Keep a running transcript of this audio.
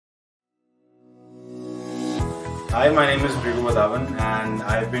Hi, my name is Bhrigu Wadhawan and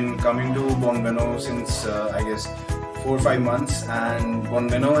I've been coming to Bonbeno since I guess 4 or 5 months, and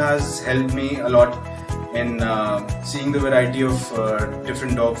Bonbeno has helped me a lot in seeing the variety of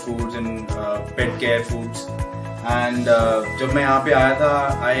different dog foods and pet care foods. And जब मैं यहाँ पे आया था,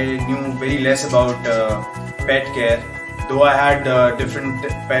 I knew very less about pet care, though I had different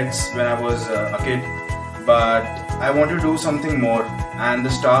pets when I was a kid, but I want to do something more, and the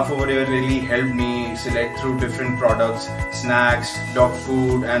staff over here really helped me select through different products, snacks, dog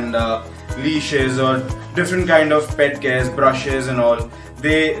food and leashes or different kind of pet cares, brushes and all.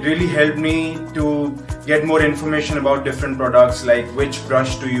 They really helped me to get more information about different products, like which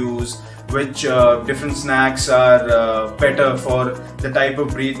brush to use, which different snacks are better for the type of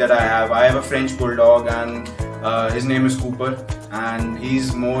breed that I have. I have a French Bulldog and his name is Cooper, and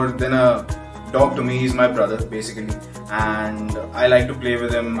he's more than a dog to me. He's my brother basically, and I like to play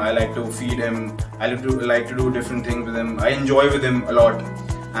with him, I like to feed him, I like to do different things with him. I enjoy with him a lot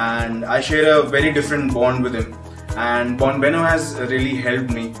and I share a very different bond with him, and Bonbeno has really helped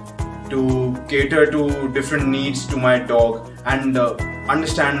me to cater to different needs to my dog and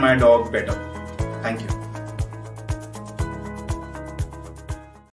understand my dog better. Thank you.